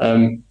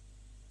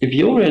 If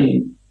you're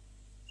in,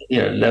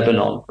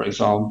 Lebanon, for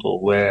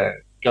example,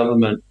 where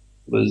government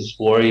was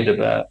worried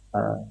about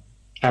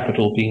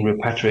capital being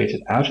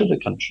repatriated out of the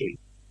country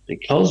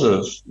because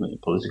of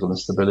political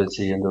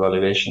instability and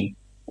devaluation,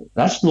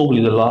 that's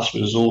normally the last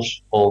resort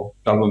of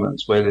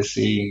governments where they're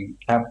seeing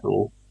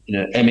capital,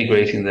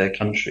 emigrating their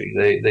country.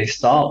 They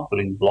start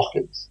putting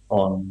blockers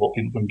on what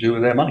people can do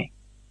with their money.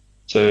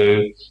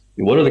 So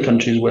what are the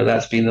countries where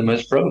that's been the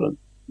most prevalent?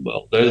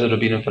 Well, those that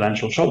have been in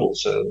financial trouble.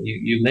 So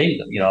you've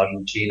named them.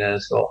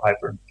 Argentina's got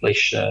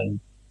hyperinflation,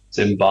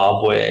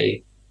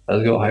 Zimbabwe,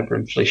 has got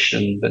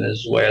hyperinflation.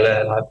 Venezuela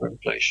had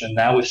hyperinflation.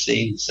 Now we're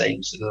seeing the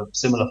same sort of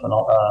similar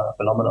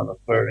phenomenon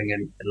occurring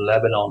in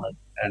Lebanon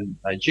and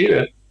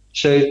Nigeria.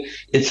 So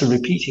it's a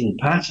repeating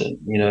pattern.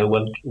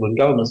 When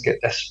governments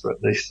get desperate,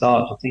 they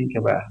start to think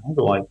about how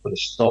do I put a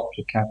stop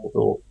to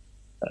capital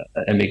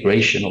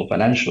immigration or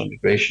financial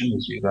immigration,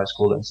 as you guys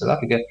call it in South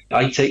Africa.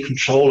 I take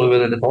control over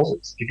the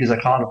deposits because I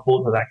can't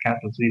afford for that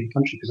capital to leave the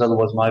country because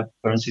otherwise my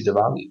currency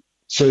devalues.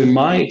 So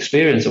my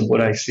experience and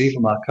what I see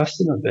from our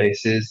customer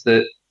base is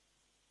that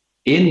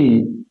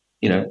in,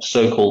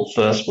 so-called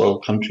first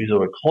world countries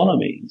or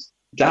economies,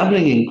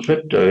 dabbling in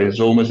crypto is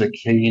almost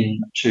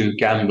akin to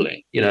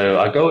gambling.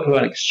 I go to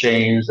an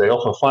exchange, they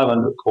offer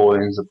 500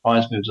 coins, the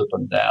price moves up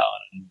and down,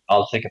 and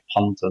I'll take a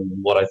punt on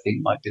what I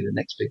think might be the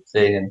next big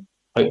thing and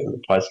hope that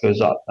the price goes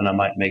up and I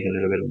might make a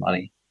little bit of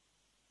money.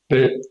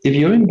 But if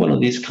you're in one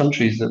of these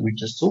countries that we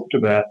just talked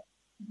about,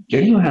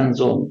 getting your hands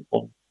on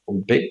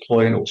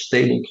Bitcoin or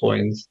stable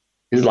coins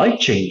is life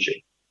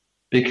changing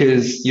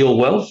because your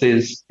wealth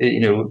is,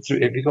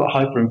 if you've got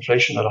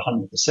hyperinflation at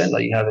 100%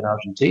 like you have in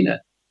Argentina,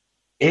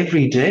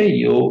 every day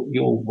your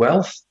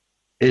wealth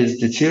is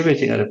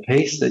deteriorating at a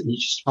pace that you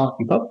just can't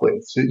keep up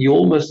with. So you're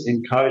almost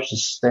encouraged to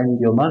spend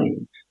your money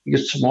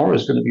because tomorrow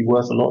is going to be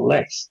worth a lot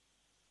less.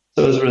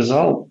 So as a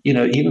result,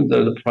 even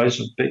though the price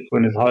of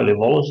Bitcoin is highly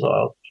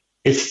volatile,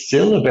 it's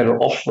still a better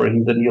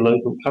offering than your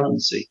local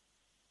currency.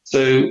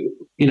 So,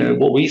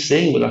 what we're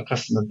seeing with our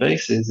customer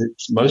base is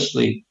it's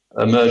mostly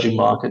emerging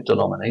market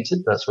denominated.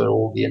 That's where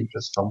all the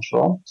interest comes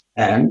from.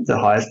 And the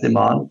highest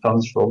demand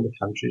comes from the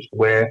countries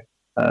where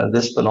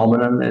this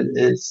phenomenon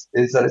is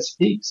at its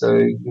peak. So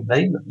you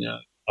name them,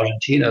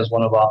 Argentina is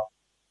one of our,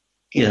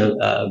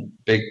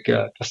 big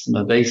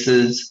customer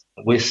bases.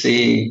 We're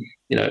seeing,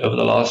 over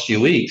the last few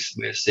weeks,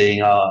 we're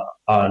seeing our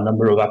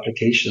number of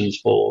applications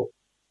for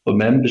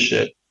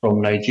membership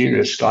from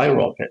Nigeria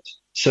skyrocket.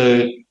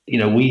 So,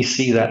 we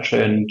see that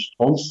trend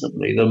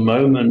constantly. The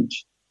moment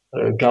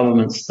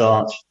governments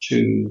start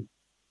to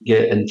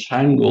get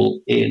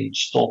entangled in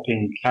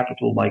stopping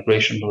capital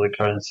migration from the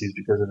currencies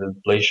because of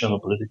inflation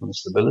or political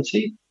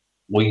instability,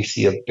 we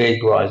see a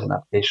big rise in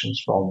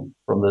applications from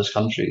those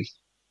countries.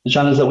 The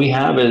challenge that we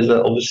have is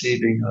that obviously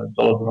being a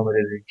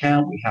dollar-denominated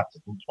account, we have to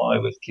comply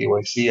with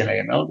KYC and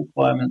AML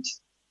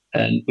requirements,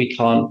 and we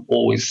can't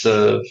always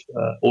serve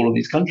all of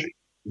these countries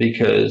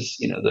because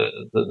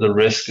the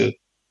risk of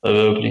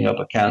opening up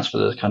accounts for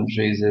those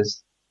countries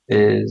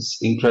is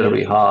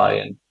incredibly high,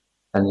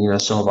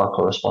 and some of our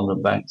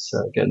correspondent banks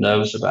get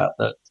nervous about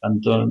that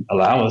and don't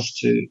allow us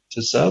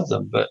to serve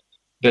them.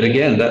 But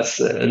again, that's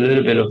a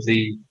little bit of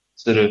the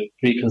sort of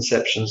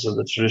preconceptions of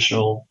the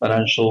traditional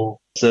financial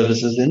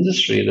services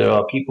industry. There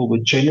are people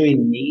with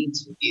genuine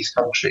needs in these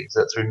countries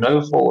that through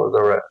no fault of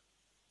their own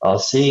are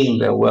seeing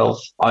their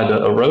wealth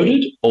either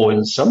eroded or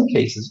in some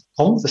cases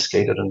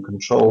confiscated and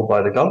controlled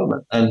by the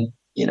government. And,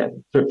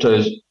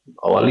 cryptos,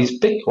 or at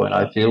least Bitcoin,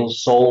 I feel,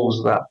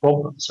 solves that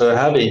problem. So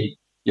having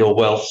your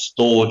wealth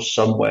stored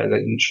somewhere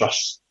that you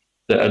trust,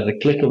 that at the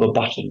click of a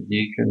button,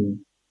 you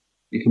can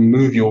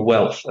move your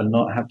wealth and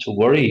not have to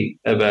worry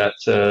about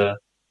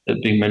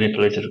it being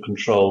manipulated or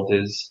controlled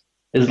is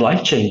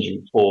life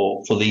changing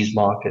for these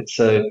markets.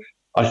 So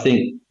I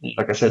think,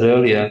 like I said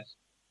earlier,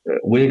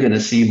 we're going to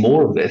see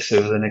more of this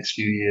over the next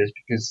few years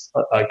because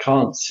I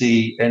can't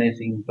see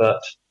anything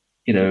but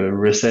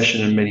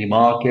recession in many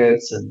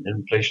markets and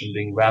inflation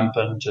being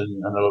rampant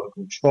and a lot of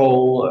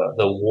control.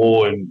 The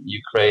war in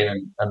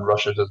Ukraine and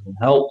Russia doesn't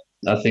help.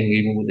 I think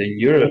even within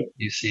Europe,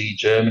 you see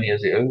Germany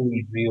as the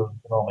only real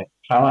economic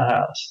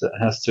powerhouse that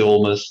has to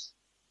almost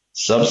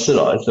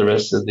subsidize the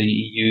rest of the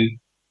EU,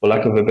 for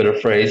lack of a better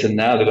phrase. And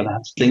now they're going to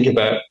have to think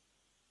about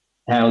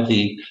how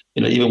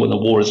even when the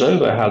war is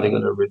over, how they're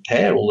going to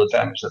repair all the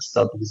damage that's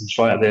done because it's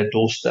right at their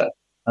doorstep.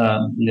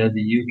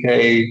 The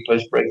UK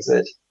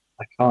post-Brexit,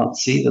 I can't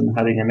see them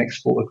having an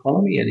export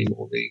economy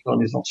anymore. The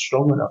economy is not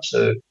strong enough.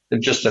 So they've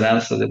just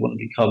announced that they want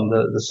to become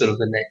the sort of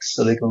the next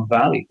Silicon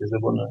Valley because they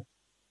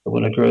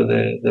want to grow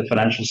their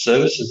financial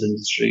services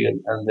industry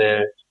and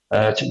their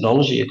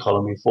technology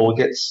economy before it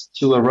gets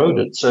too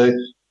eroded. So,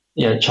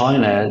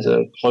 China has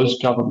a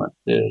closed government.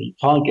 You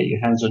can't get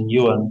your hands on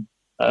yuan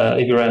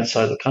if you're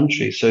outside the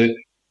country. So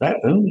that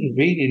only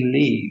really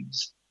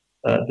leaves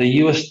the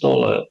US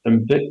dollar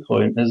and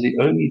Bitcoin as the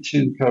only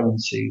two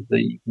currencies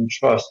that you can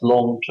trust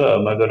long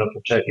term are going to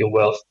protect your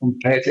wealth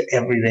compared to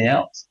everything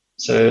else.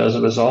 So as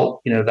a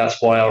result,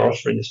 that's why our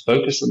offering is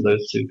focused on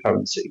those two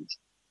currencies,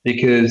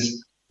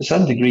 because to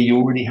some degree you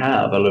already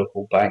have a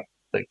local bank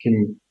that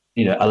can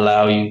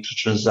allow you to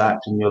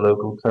transact in your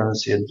local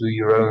currency and do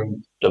your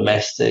own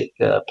domestic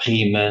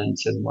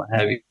payments and what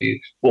have you.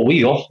 What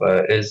we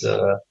offer is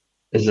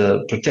a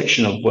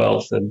protection of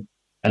wealth and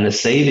a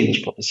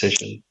savings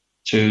proposition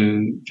for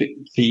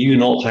you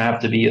not to have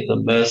to be at the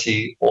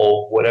mercy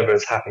of whatever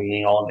is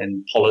happening on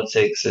in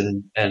politics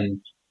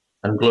and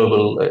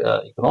global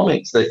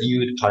economics that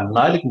you can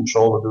neither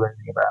control or do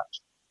anything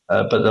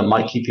about, but that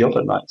might keep you up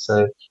at night.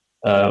 So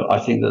I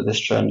think that this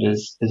trend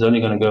is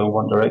only going to go in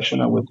one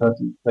direction, and we're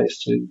perfectly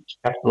placed to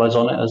capitalize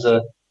on it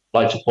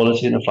flight to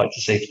quality and a flight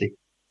to safety.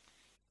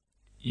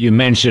 You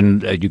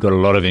mentioned you got a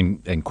lot of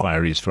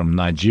inquiries from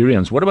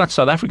Nigerians. What about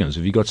South Africans?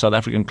 Have you got South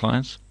African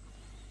clients?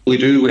 We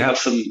do. We have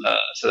some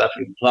South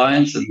African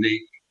clients, and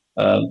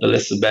the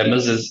list of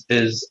members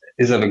is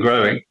ever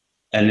growing.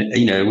 And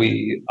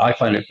I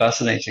find it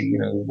fascinating,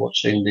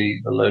 watching the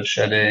load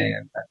shedding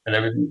and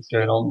everything that's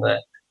going on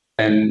there.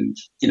 And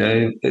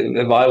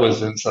if I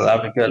was in South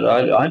Africa,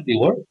 I'd be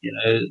worried.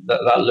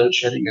 That load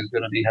shedding is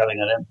going to be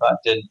having an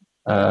impact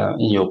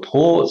in your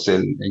ports,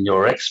 in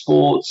your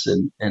exports,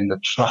 in the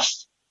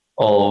trust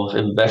of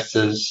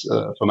investors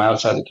from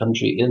outside the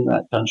country in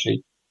that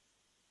country.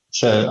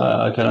 So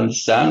I can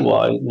understand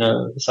why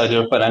this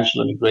idea of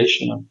financial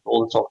integration and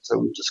all the topics that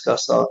we've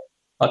discussed are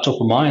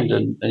top of mind.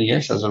 And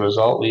yes, as a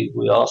result,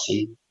 we are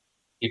seeing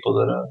people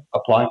that are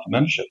applying for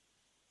membership.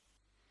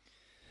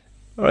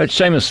 All right,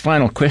 Seamus,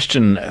 final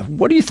question.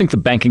 What do you think the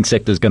banking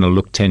sector is going to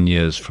look 10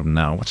 years from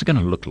now? What's it going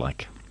to look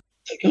like?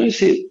 I can only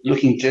see it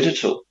looking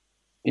digital.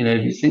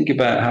 If you think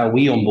about how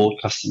we onboard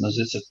customers,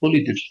 it's a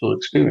fully digital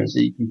experience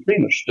that you can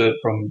pretty much do it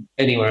from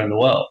anywhere in the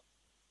world.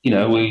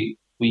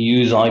 We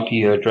use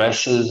IP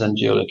addresses and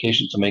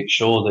geolocation to make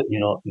sure that you're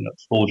not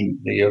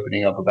fraudulently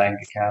opening up a bank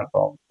account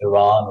from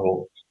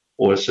Iran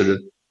or a sort of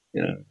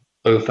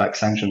OFAC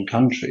sanctioned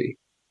country.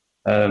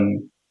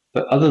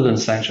 But other than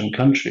sanctioned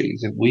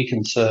countries, if we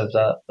can serve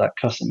that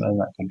customer in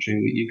that country,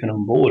 you can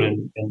onboard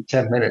in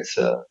 10 minutes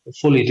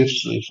fully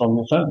digitally from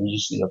your phone. You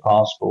just need a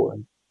passport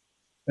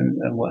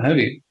and what have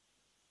you.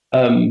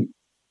 And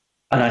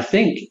I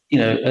think,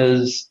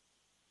 as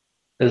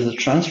the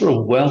transfer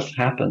of wealth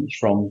happens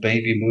from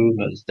baby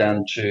boomers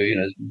down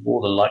to,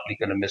 more than likely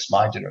going to miss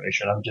my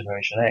generation, I'm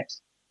Generation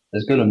X,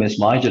 it's going to miss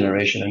my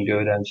generation and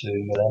go down to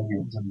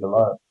millennials and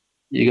below.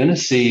 You're going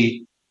to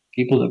see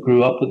people that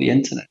grew up with the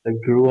internet, that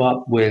grew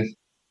up with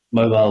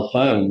mobile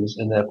phones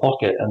in their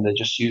pocket, and they're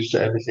just used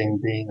to everything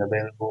being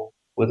available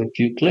with a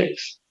few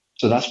clicks.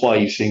 So that's why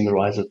you're seeing the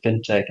rise of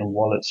fintech and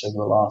wallets over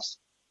the last,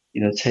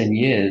 10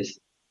 years.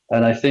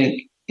 And I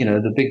think,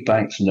 the big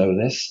banks know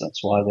this.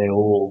 That's why they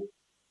all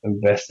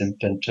invest in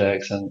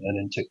fintechs and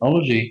in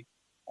technology.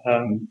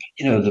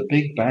 The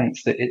big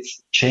banks,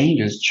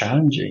 change is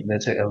challenging.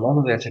 A lot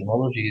of their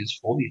technology is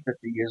 40, 50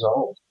 years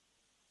old.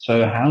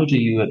 So how do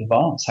you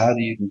advance? How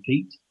do you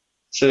compete?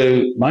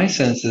 So my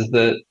sense is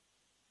that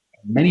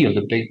many of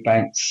the big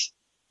banks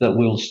that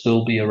will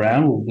still be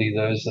around will be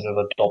those that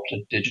have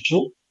adopted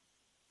digital.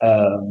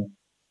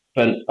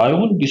 But I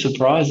wouldn't be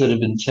surprised that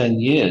if in 10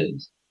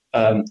 years,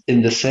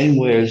 in the same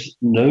way as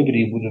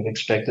nobody would have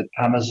expected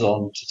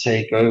Amazon to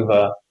take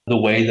over the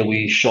way that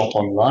we shop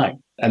online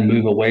and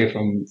move away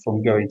from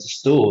going to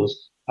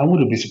stores, I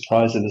wouldn't be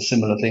surprised if a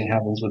similar thing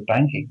happens with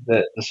banking,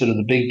 that the sort of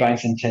the big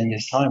banks in 10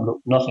 years' time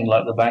look nothing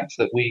like the banks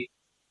that we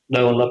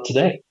know and love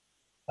today.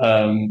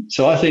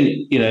 So I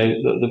think,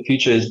 the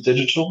future is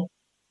digital,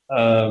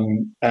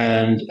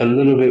 and a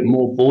little bit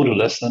more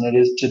borderless than it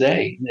is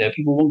today.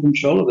 People want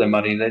control of their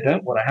money. They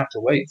don't want to have to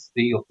wait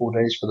 3 or 4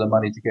 days for their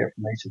money to get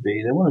from A to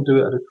B. They want to do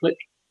it at a click.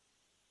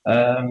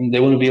 They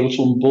want to be able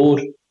to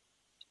onboard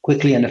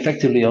quickly and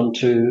effectively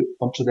onto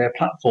their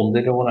platform.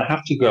 They don't want to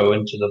have to go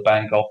into the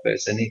bank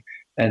office, and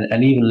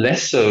even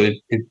less so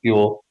if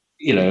you're,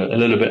 a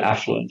little bit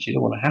affluent. You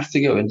don't want to have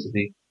to go into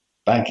the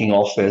banking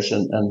office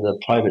and the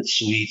private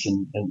suite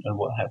and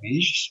what have you.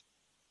 You just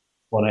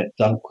want it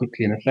done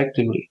quickly and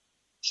effectively.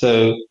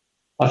 So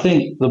I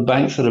think the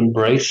banks that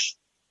embrace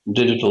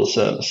digital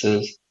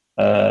services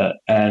and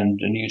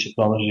the new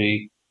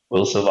technology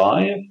will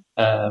survive.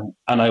 And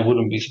I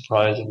wouldn't be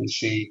surprised if we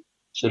see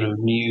sort of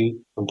new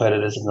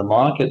competitors in the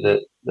market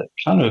that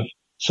kind of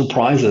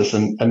surprise us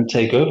and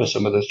take over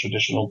some of those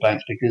traditional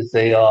banks, because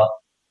they are,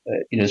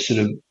 sort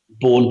of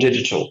born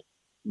digital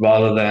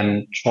rather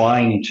than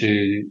trying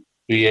to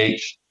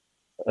create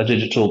a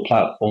digital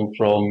platform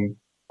from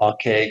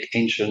archaic,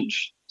 ancient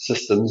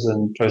systems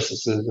and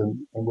processes and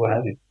what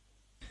have you.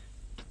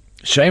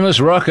 Seamus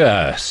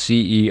Rocker,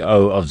 CEO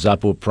of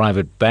Zapo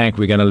Private Bank.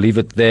 We're going to leave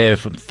it there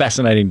for a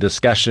fascinating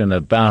discussion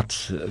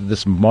about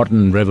this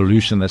modern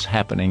revolution that's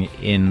happening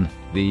in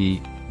the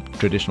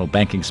traditional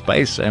banking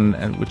space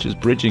and which is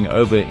bridging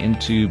over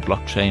into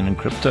blockchain and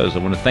cryptos. I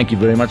want to thank you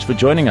very much for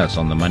joining us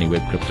on the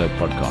MoneyWeb Crypto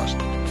Podcast.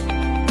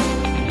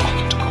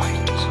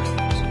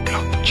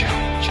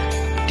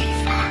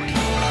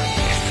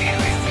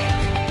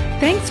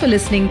 Thanks for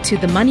listening to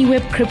the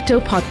MoneyWeb Crypto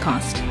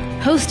Podcast,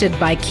 hosted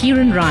by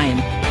Kieran Ryan.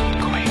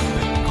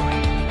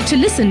 To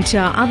listen to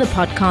our other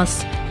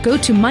podcasts, go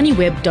to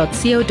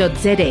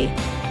moneyweb.co.za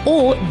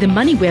or the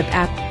MoneyWeb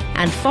app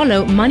and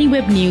follow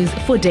MoneyWeb News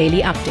for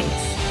daily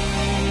updates.